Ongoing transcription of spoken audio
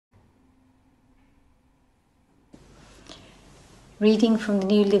Reading from the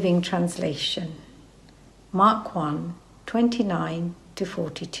New Living Translation, Mark 1, 29 to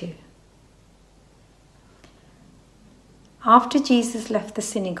 42. After Jesus left the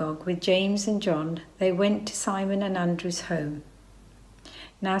synagogue with James and John, they went to Simon and Andrew's home.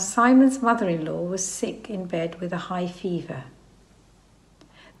 Now Simon's mother-in-law was sick in bed with a high fever.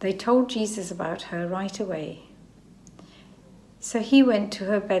 They told Jesus about her right away. So he went to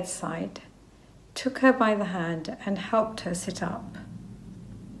her bedside, took her by the hand and helped her sit up.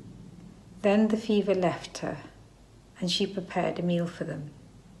 Then the fever left her, and she prepared a meal for them.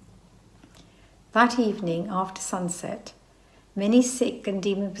 That evening, after sunset, many sick and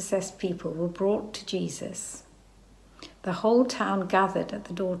demon-possessed people were brought to Jesus. The whole town gathered at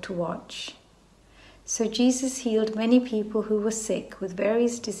the door to watch. So Jesus healed many people who were sick with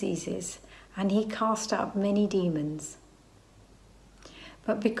various diseases, and he cast out many demons.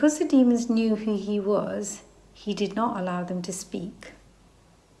 But because the demons knew who he was, he did not allow them to speak.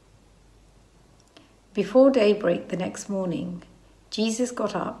 Before daybreak the next morning, Jesus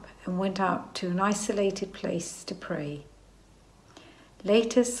got up and went out to an isolated place to pray.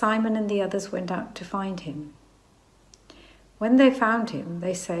 Later, Simon and the others went out to find him. When they found him,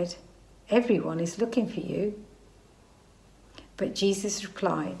 they said, "Everyone is looking for you." But Jesus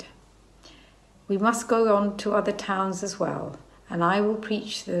replied, "We must go on to other towns as well, and I will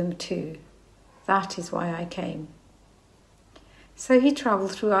preach to them too. That is why I came." So he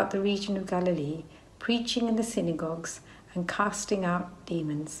travelled throughout the region of Galilee, preaching in the synagogues and casting out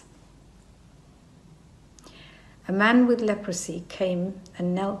demons. A man with leprosy came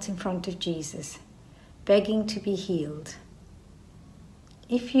and knelt in front of Jesus, begging to be healed.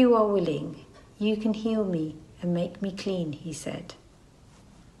 "If you are willing, you can heal me and make me clean," he said.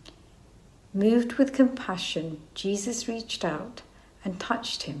 Moved with compassion, Jesus reached out and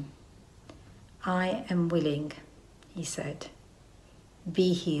touched him. "I am willing," he said.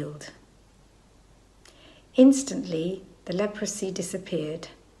 "Be healed." Instantly, the leprosy disappeared,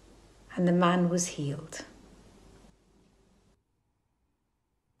 and the man was healed.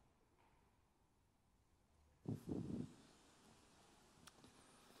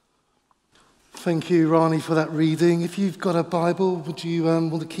 Thank you, Rani, for that reading. If you've got a Bible, would you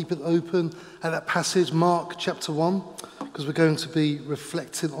want to keep it open at that passage, Mark chapter 1, because we're going to be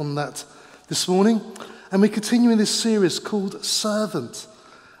reflecting on that this morning. And we're continuing this series called Servant.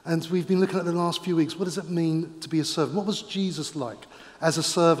 And we've been looking at the last few weeks. What does it mean to be a servant? What was Jesus like as a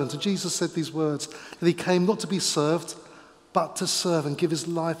servant? And Jesus said these words, that he came not to be served, but to serve and give his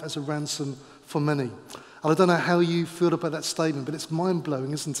life as a ransom for many. And I don't know how you feel about that statement, but it's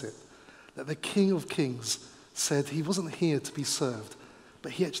mind-blowing, isn't it? That the King of Kings said he wasn't here to be served,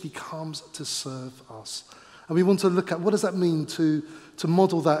 but he actually comes to serve us. And we want to look at what does that mean to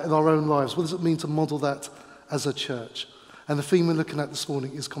model that in our own lives? What does it mean to model that as a church? And the theme we're looking at this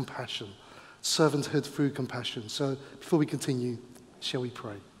morning is compassion, servanthood through compassion. So before we continue, shall we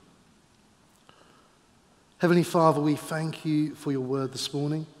pray? Heavenly Father, we thank you for your word this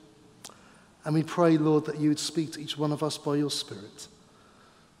morning. And we pray, Lord, that you would speak to each one of us by your Spirit.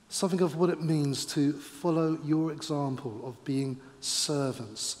 Something of what it means to follow your example of being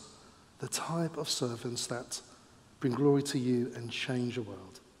servants, the type of servants that bring glory to you and change the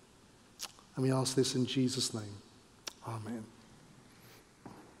world. And we ask this in Jesus' name. Amen.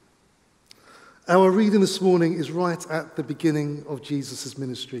 Our reading this morning is right at the beginning of Jesus'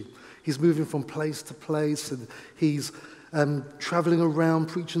 ministry. He's moving from place to place, and he's traveling around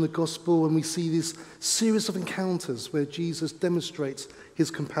preaching the gospel, and we see this series of encounters where Jesus demonstrates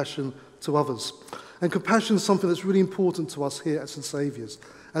his compassion to others. And compassion is something that's really important to us here at St. Saviour's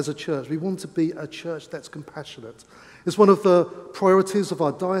as a church. We want to be a church that's compassionate. It's one of the priorities of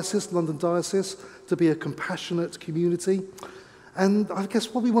our diocese, London Diocese, to be a compassionate community. And I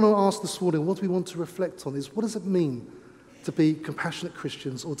guess what we want to ask this morning, what we want to reflect on is, what does it mean to be compassionate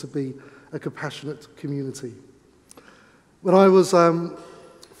Christians or to be a compassionate community? When I was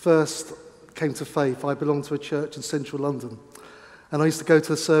first came to faith, I belonged to a church in central London. And I used to go to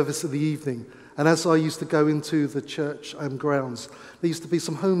the service in the evening. And as I used to go into the church grounds, there used to be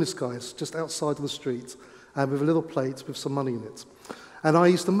some homeless guys just outside of the street with a little plate with some money in it. And I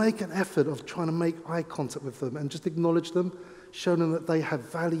used to make an effort of trying to make eye contact with them and just acknowledge them, showing them that they had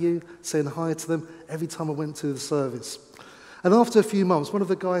value, saying hi to them every time I went to the service. And after a few months, one of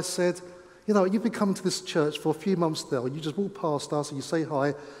the guys said, "You know, you've been coming to this church for a few months now. You just walk past us and you say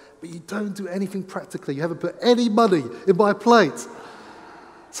hi, but you don't do anything practically. You haven't put any money in my plate."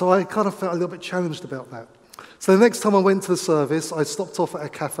 So I kind of felt a little bit challenged about that. So the next time I went to the service, I stopped off at a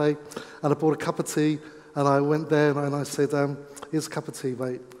cafe and I bought a cup of tea, and I went there and I said, "Here's a cup of tea,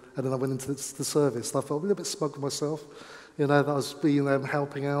 mate." And then I went into the service. And I felt a little bit smug with myself. that I was being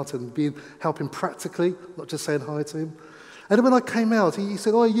helping out and helping practically, not just saying hi to him. And then when I came out, he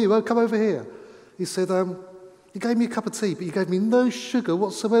said, come over here. He said, you gave me a cup of tea, but you gave me no sugar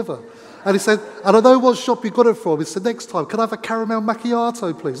whatsoever. And he said, and I know what shop you got it from. He said, next time, can I have a caramel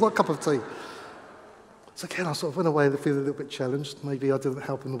macchiato, please? Not a cup of tea. So again, I sort of went away feeling a little bit challenged. Maybe I didn't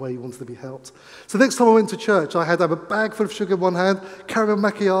help him the way he wanted to be helped. So next time I went to church, I had a bag full of sugar in one hand, caramel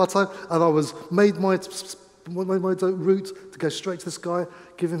macchiato, and I made my route to go straight to this guy,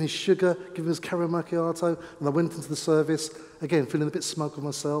 give him his sugar, give him his caramel macchiato, and I went into the service, again, feeling a bit smug with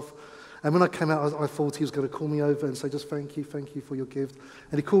myself. And when I came out, I thought he was going to call me over and say, just thank you for your gift.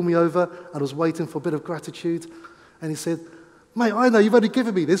 And he called me over, and I was waiting for a bit of gratitude, and he said, mate, I know you've only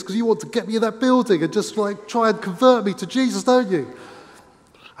given me this because you want to get me in that building and just try and convert me to Jesus, don't you?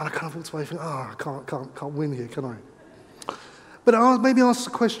 And I kind of walked away thinking, I can't win here, can I? But I maybe asked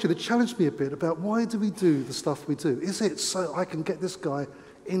the question, it challenged me a bit about why do we do the stuff we do? Is it so I can get this guy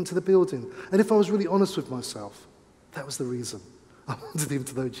into the building? And if I was really honest with myself, that was the reason. I wanted him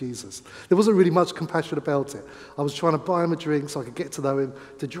to know Jesus. There wasn't really much compassion about it. I was trying to buy him a drink so I could get to know him,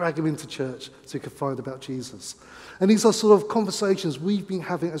 to drag him into church so he could find about Jesus. And these are sort of conversations we've been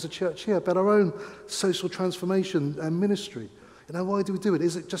having as a church here about our own social transformation and ministry. Why do we do it?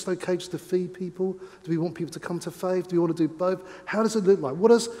 Is it just okay just to feed people? Do we want people to come to faith? Do we want to do both? How does it look like? What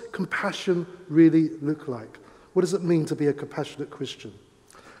does compassion really look like? What does it mean to be a compassionate Christian?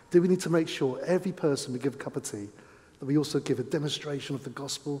 Do we need to make sure every person we give a cup of tea, that we also give a demonstration of the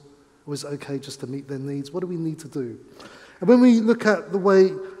gospel? Or is it okay just to meet their needs? What do we need to do? And when we look at the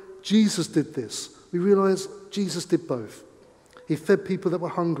way Jesus did this, we realize Jesus did both. He fed people that were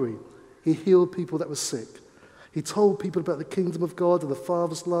hungry. He healed people that were sick. He told people about the kingdom of God and the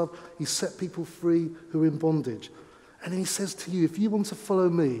Father's love. He set people free who were in bondage. And then he says to you, if you want to follow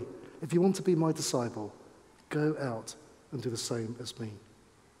me, if you want to be my disciple, go out and do the same as me.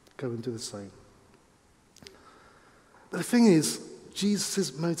 Go and do the same. But the thing is,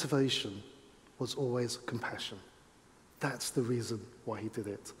 Jesus' motivation was always compassion. That's the reason why he did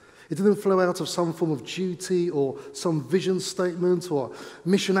it. It didn't flow out of some form of duty or some vision statement or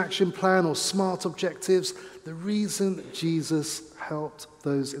mission action plan or smart objectives. The reason Jesus helped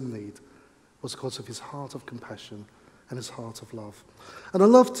those in need was because of his heart of compassion and his heart of love. And I'd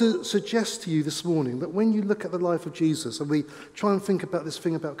love to suggest to you this morning that when you look at the life of Jesus and we try and think about this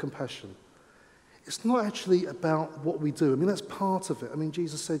thing about compassion, it's not actually about what we do. I mean, that's part of it. I mean,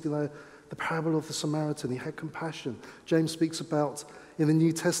 Jesus said, the parable of the Samaritan, he had compassion. James speaks about, in the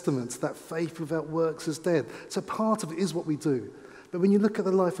New Testament, that faith without works is dead. So part of it is what we do. But when you look at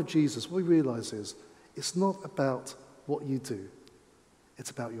the life of Jesus, what we realize is, it's not about what you do.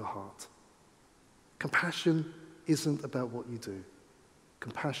 It's about your heart. Compassion isn't about what you do.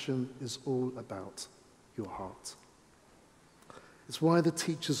 Compassion is all about your heart. It's why the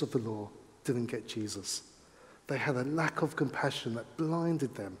teachers of the law didn't get Jesus. They had a lack of compassion that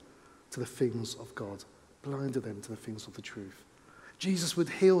blinded them to the things of God, blinded them to the things of the truth. Jesus would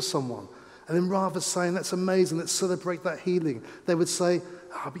heal someone, and then rather than saying, that's amazing, let's celebrate that healing, they would say,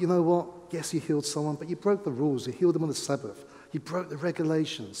 but you know what? Yes, you healed someone, but you broke the rules. You healed them on the Sabbath. You broke the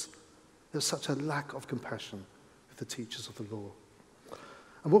regulations. There's such a lack of compassion with the teachers of the law.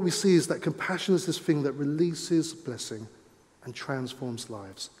 And what we see is that compassion is this thing that releases blessing and transforms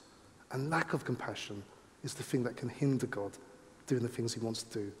lives. And lack of compassion is the thing that can hinder God doing the things he wants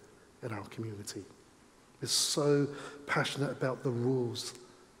to do in our community. We're so passionate about the rules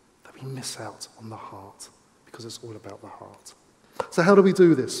that we miss out on the heart because it's all about the heart. So how do we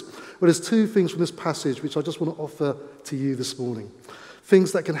do this? Well, there's two things from this passage which I just want to offer to you this morning.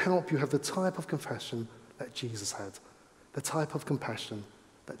 Things that can help you have the type of compassion that Jesus had. The type of compassion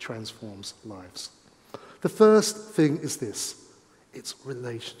that transforms lives. The first thing is this. It's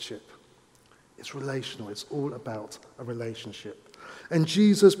relationship. It's relational. It's all about a relationship. And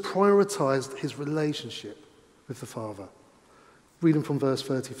Jesus prioritized his relationship with the Father. Reading from verse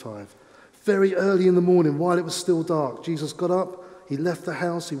 35. Very early in the morning, while it was still dark, Jesus got up, he left the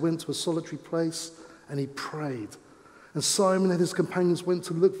house, he went to a solitary place, and he prayed. And Simon and his companions went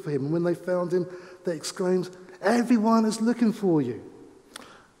to look for him, and when they found him, they exclaimed, "Everyone is looking for you."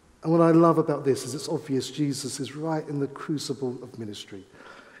 And what I love about this is it's obvious Jesus is right in the crucible of ministry.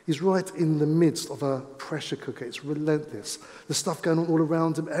 He's right in the midst of a pressure cooker. It's relentless. There's stuff going on all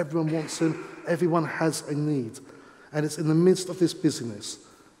around him. Everyone wants him. Everyone has a need. And it's in the midst of this busyness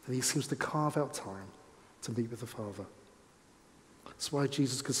that he seems to carve out time to meet with the Father. That's why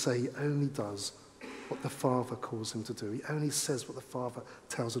Jesus could say he only does what the Father calls him to do. He only says what the Father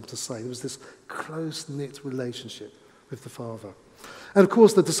tells him to say. There was this close-knit relationship with the Father. And of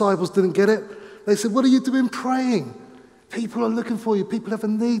course, the disciples didn't get it. They said, "What are you doing praying? People are looking for you. People have a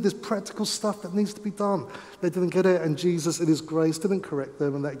need. There's practical stuff that needs to be done. They didn't get it, and Jesus, in his grace, didn't correct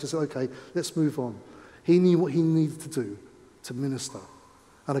them, and they just said, okay, let's move on. He knew what he needed to do to minister.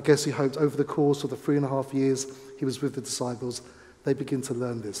 And I guess he hoped over the course of the 3.5 years he was with the disciples, they begin to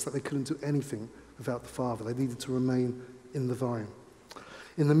learn this, that they couldn't do anything without the Father. They needed to remain in the vine.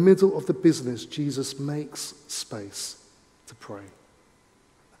 In the middle of the business, Jesus makes space to pray.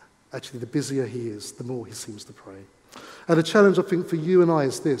 Actually, the busier he is, the more he seems to pray. And the challenge, I think, for you and I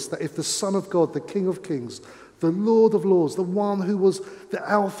is this, that if the Son of God, the King of Kings, the Lord of Lords, the one who was the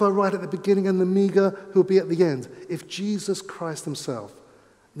Alpha right at the beginning and the Omega who will be at the end, if Jesus Christ himself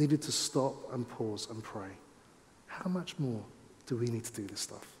needed to stop and pause and pray, how much more do we need to do this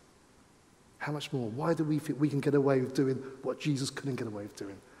stuff? How much more? Why do we think we can get away with doing what Jesus couldn't get away with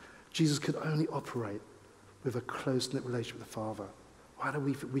doing? Jesus could only operate with a close-knit relationship with the Father. Why do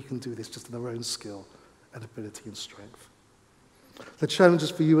we think we can do this just in our own skill and ability and strength? The challenge is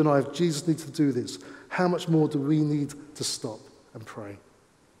for you and I, if Jesus needs to do this, how much more do we need to stop and pray?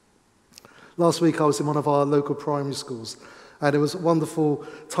 Last week I was in one of our local primary schools, and it was a wonderful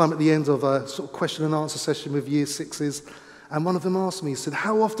time at the end of a sort of question and answer session with year sixes. And one of them asked me, he said,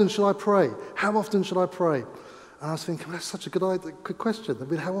 how often should I pray? How often should I pray? And I was thinking, well, that's such a good question. I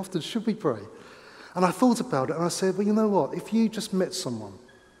mean, how often should we pray? And I thought about it, and I said, well, you know what? If you just met someone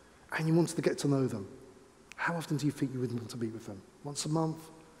and you wanted to get to know them, how often do you think you would want to meet with them? Once a month?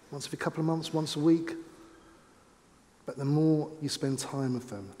 Once every couple of months? Once a week? But the more you spend time with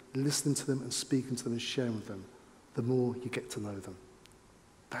them, listening to them and speaking to them and sharing with them, the more you get to know them.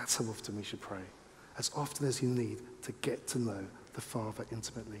 That's how often we should pray. As often as you need to get to know the Father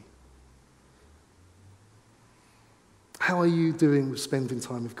intimately. How are you doing with spending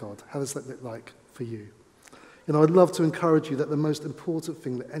time with God? How does that look like for you? You know, I'd love to encourage you that the most important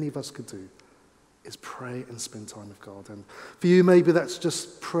thing that any of us could do is pray and spend time with God. And for you, maybe that's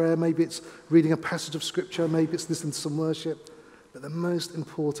just prayer, maybe it's reading a passage of Scripture, maybe it's listening to some worship. But the most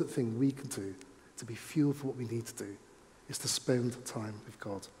important thing we can do to be fueled for what we need to do is to spend time with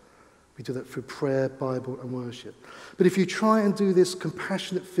God. We do that through prayer, Bible, and worship. But if you try and do this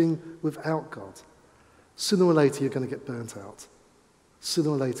compassionate thing without God, sooner or later you're going to get burnt out. Sooner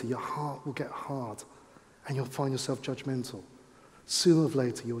or later your heart will get hard and you'll find yourself judgmental. Sooner or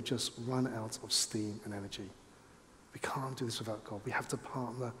later you'll just run out of steam and energy. We can't do this without God. We have to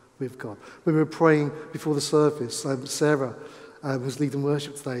partner with God. When we were praying before the service, Sarah was leading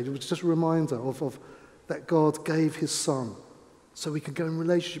worship today. It was just a reminder of that God gave his Son so we can go in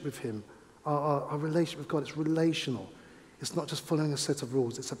relationship with him. Our relationship with God is relational. It's not just following a set of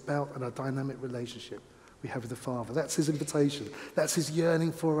rules. It's about a dynamic relationship we have with the Father. That's his invitation. That's his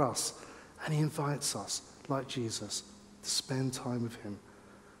yearning for us. And he invites us, like Jesus, to spend time with him.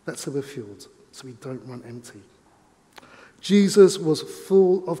 That's how we're fueled, so we don't run empty. Jesus was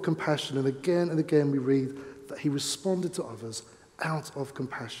full of compassion, and again we read that he responded to others out of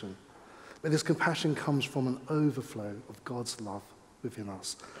compassion. But this compassion comes from an overflow of God's love within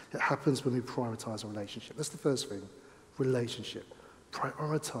us. It happens when we prioritize a relationship. That's the first thing, relationship.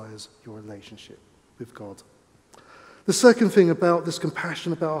 Prioritize your relationship with God. The second thing about this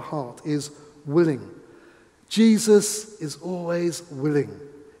compassion about our heart is willing. Jesus is always willing.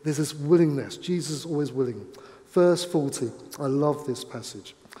 There's this willingness. Jesus is always willing. Verse 40, I love this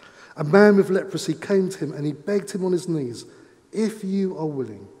passage. A man with leprosy came to him and he begged him on his knees, if you are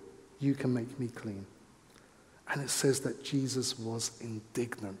willing, you can make me clean. And it says that Jesus was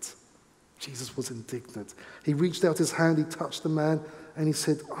indignant. Jesus was indignant. He reached out his hand, he touched the man, and he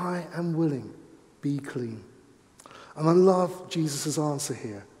said, I am willing, be clean. And I love Jesus' answer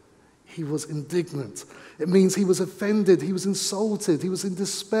here. He was indignant. It means he was offended, he was insulted, he was in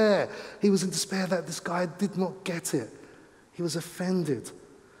despair. He was in despair that this guy did not get it. He was offended.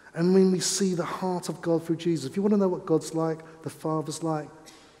 And when we see the heart of God through Jesus, if you want to know what God's like, the Father's like,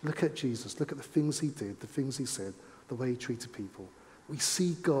 look at Jesus. Look at the things he did, the things he said, the way he treated people. We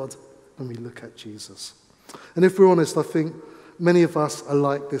see God when we look at Jesus. And if we're honest, I think many of us are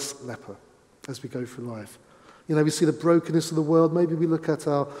like this leper as we go through life. You know, we see the brokenness of the world. Maybe we look at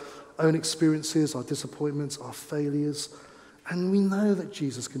our own experiences, our disappointments, our failures, and we know that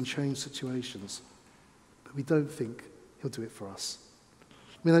Jesus can change situations, but we don't think he'll do it for us.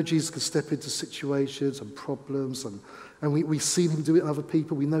 We know Jesus can step into situations and problems, and we see him do it in other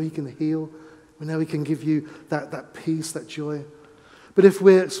people. We know he can heal. We know he can give you that peace, that joy. But if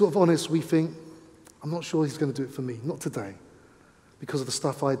we're sort of honest, we think, I'm not sure he's going to do it for me, not today, because of the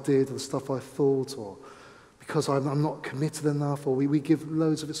stuff I did or the stuff I thought, or because I'm not committed enough, or we give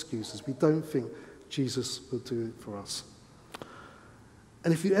loads of excuses. We don't think Jesus will do it for us.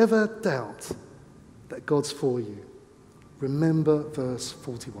 And if you ever doubt that God's for you, remember verse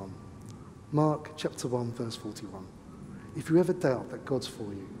 41. Mark chapter 1, verse 41. If you ever doubt that God's for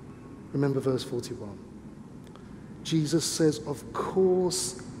you, remember verse 41. Jesus says, of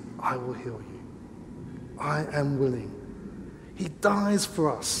course I will heal you. I am willing. He dies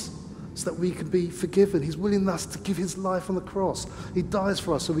for us so that we can be forgiven. He's willing us to give his life on the cross. He dies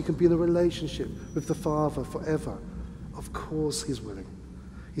for us so we can be in a relationship with the Father forever. Of course he's willing.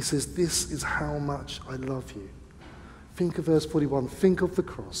 He says, this is how much I love you. Think of verse 41. Think of the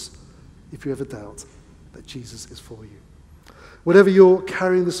cross if you ever doubt that Jesus is for you. Whatever you're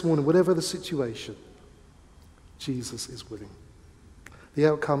carrying this morning, whatever the situation, Jesus is willing. The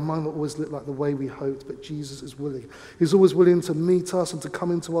outcome might not always look like the way we hoped, but Jesus is willing. He's always willing to meet us and to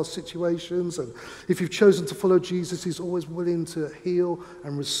come into our situations. And if you've chosen to follow Jesus, he's always willing to heal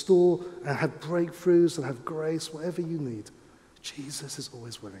and restore and have breakthroughs and have grace, whatever you need. Jesus is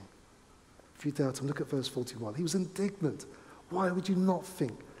always willing. If you doubt him, look at verse 41. He was indignant. Why would you not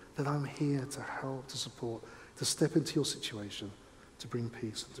think that I'm here to help, to support, to step into your situation, to bring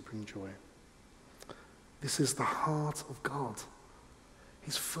peace and to bring joy? This is the heart of God.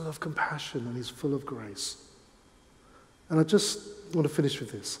 He's full of compassion and he's full of grace. And I just want to finish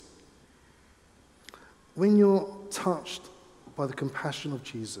with this. When you're touched by the compassion of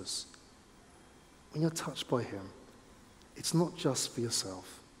Jesus, when you're touched by him, it's not just for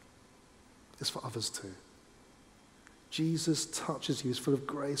yourself. It's for others too. Jesus touches you. He's full of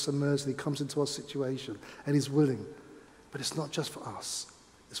grace and mercy. He comes into our situation and he's willing. But it's not just for us.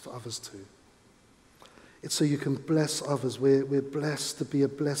 It's for others too. It's so you can bless others. We're blessed to be a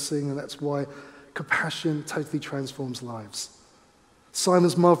blessing, and that's why compassion totally transforms lives.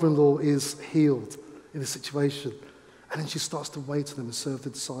 Simon's mother-in-law is healed in a situation, and then she starts to wait on them and serve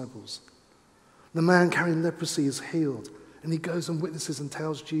the disciples. The man carrying leprosy is healed, and he goes and witnesses and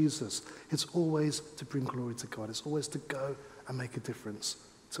tells Jesus. It's always to bring glory to God. It's always to go and make a difference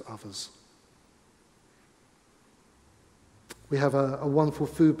to others. We have a wonderful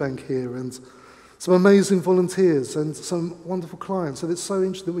food bank here, and some amazing volunteers and some wonderful clients. And it's so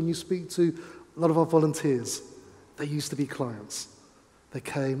interesting when you speak to a lot of our volunteers, they used to be clients. They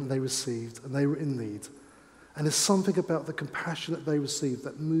came and they received and they were in need. And there's something about the compassion that they receive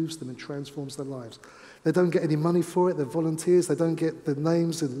that moves them and transforms their lives. They don't get any money for it. They're volunteers. They don't get the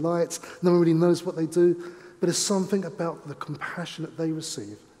names in lights. No one really knows what they do. But there's something about the compassion that they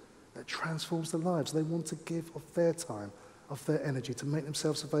receive that transforms their lives. They want to give of their time, of their energy, to make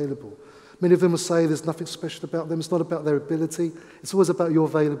themselves available. Many of them will say there's nothing special about them. It's not about their ability. It's always about your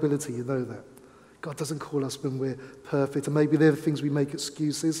availability. You know that. God doesn't call us when we're perfect. And maybe they're the things we make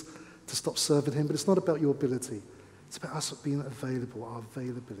excuses to stop serving him. But it's not about your ability. It's about us being available, our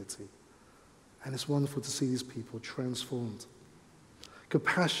availability. And it's wonderful to see these people transformed.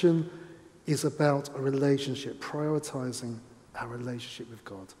 Compassion is about a relationship, prioritizing our relationship with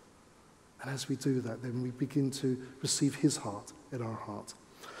God. And as we do that, then we begin to receive his heart in our heart.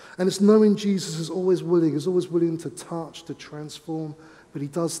 And it's knowing Jesus is always willing to touch, to transform, but he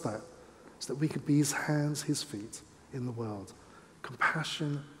does that so that we can be his hands, his feet in the world.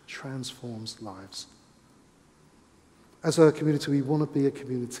 Compassion transforms lives. As a community, we want to be a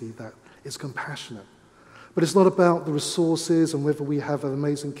community that is compassionate. But it's not about the resources and whether we have an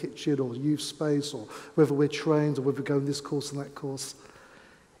amazing kitchen or youth space or whether we're trained or whether we go in this course and that course.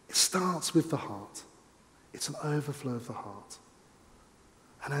 It starts with the heart. It's an overflow of the heart.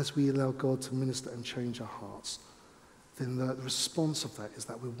 And as we allow God to minister and change our hearts, then the response of that is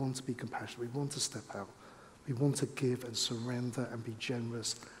that we want to be compassionate. We want to step out. We want to give and surrender and be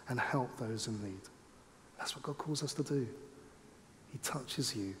generous and help those in need. That's what God calls us to do. He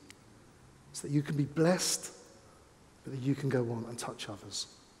touches you so that you can be blessed, but that you can go on and touch others.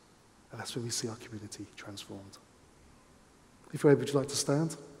 And that's when we see our community transformed. If you're able, would you like to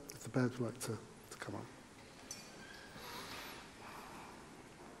stand? If the band would like to come on.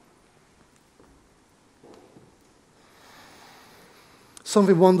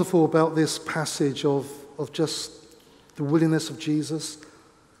 Something wonderful about this passage of just the willingness of Jesus.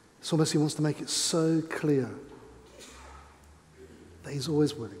 It's almost he wants to make it so clear that he's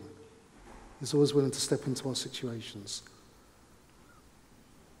always willing. He's always willing to step into our situations.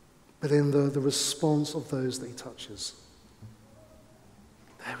 But then the response of those that he touches,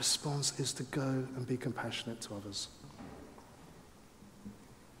 their response is to go and be compassionate to others.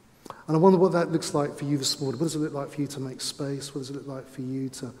 And I wonder what that looks like for you this morning. What does it look like for you to make space? What does it look like for you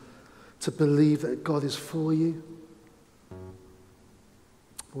to believe that God is for you?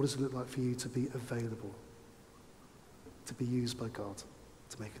 What does it look like for you to be available, to be used by God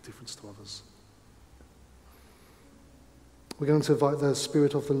to make a difference to others? We're going to invite the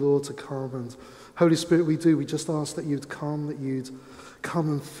Spirit of the Lord to come. And Holy Spirit, we just ask that you'd come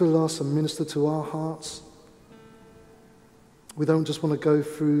and fill us and minister to our hearts. We don't just want to go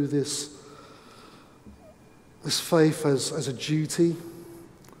through this faith as a duty.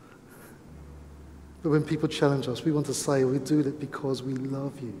 But when people challenge us, we want to say we do it because we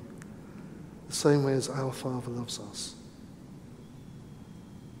love you, the same way as our Father loves us.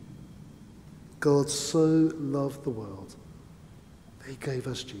 God so loved the world that he gave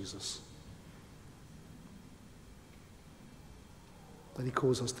us Jesus. That he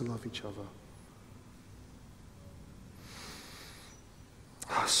calls us to love each other.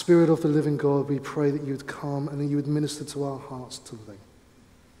 Spirit of the living God, we pray that you would come and that you would minister to our hearts today.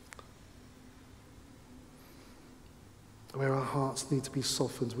 Where our hearts need to be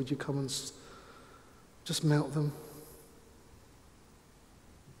softened, would you come and just melt them?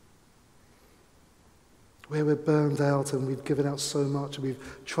 Where we're burned out and we've given out so much and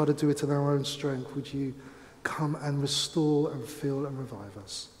we've tried to do it in our own strength, would you come and restore and fill and revive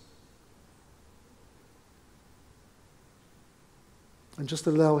us? And just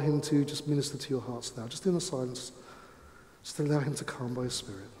allow him to just minister to your hearts now, just in the silence. Just allow him to come by his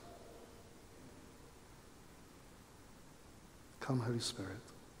Spirit. Come, Holy Spirit.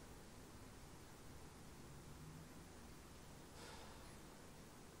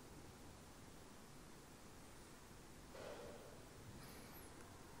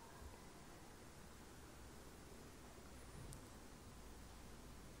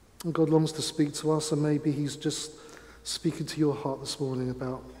 And God longs to speak to us, and maybe he's just speaking to your heart this morning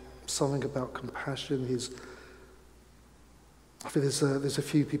about something about compassion. I think there's a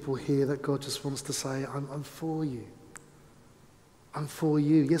few people here that God just wants to say, I'm for you. I'm for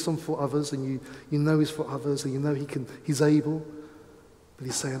you. Yes, I'm for others, and you know he's for others, and you know he's able, but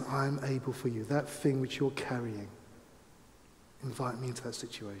he's saying, I'm able for you. That thing which you're carrying, invite me into that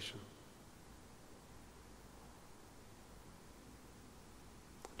situation.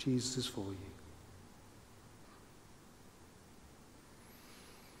 Jesus is for you.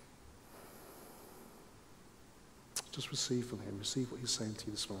 Just receive from him. Receive what he's saying to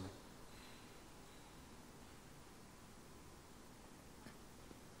you this morning.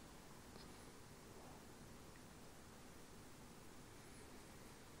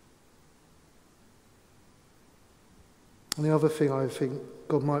 And the other thing I think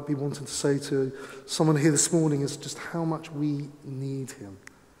God might be wanting to say to someone here this morning is just how much we need him.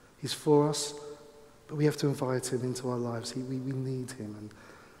 He's for us, but we have to invite him into our lives. We need him.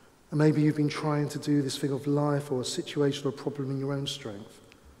 And maybe you've been trying to do this thing of life or a situation or problem in your own strength.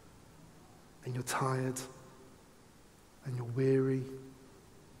 And you're tired. And you're weary.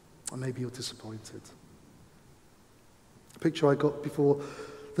 Or maybe you're disappointed. The picture I got before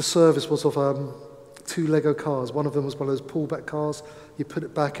the service was of 2 Lego cars. One of them was one of those pullback cars. You put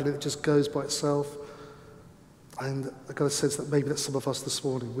it back and it just goes by itself. And I got a sense that maybe that's some of us this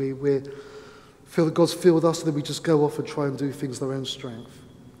morning. We feel that God's filled us and then we just go off and try and do things in our own strength.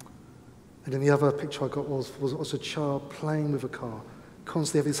 And then the other picture I got was a child playing with a car,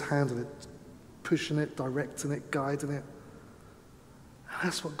 constantly having his hand on it, pushing it, directing it, guiding it. And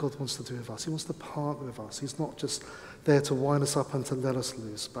that's what God wants to do with us. He wants to partner with us. He's not just there to wind us up and to let us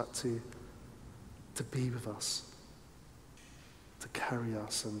loose, but to be with us, to carry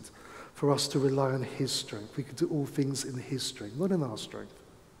us, and for us to rely on his strength. We can do all things in his strength, not in our strength,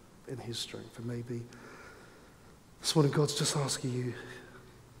 but in his strength. And maybe this morning God's just asking you,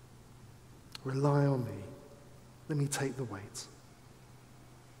 rely on me. Let me take the weight.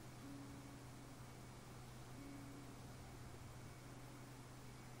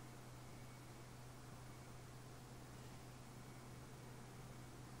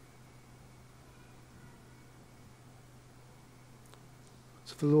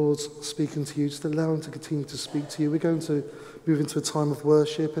 So if the Lord's speaking to you, just allow him to continue to speak to you. We're going to move into a time of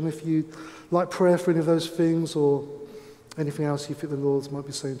worship. And if you like prayer for any of those things or anything else you think the Lord might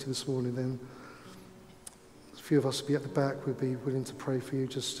be saying to you this morning, then a few of us will be at the back. We'll be willing to pray for you.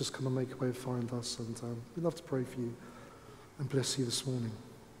 Just come and make your way and find us. And we'd love to pray for you and bless you this morning.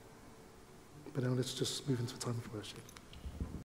 But now let's just move into a time of worship.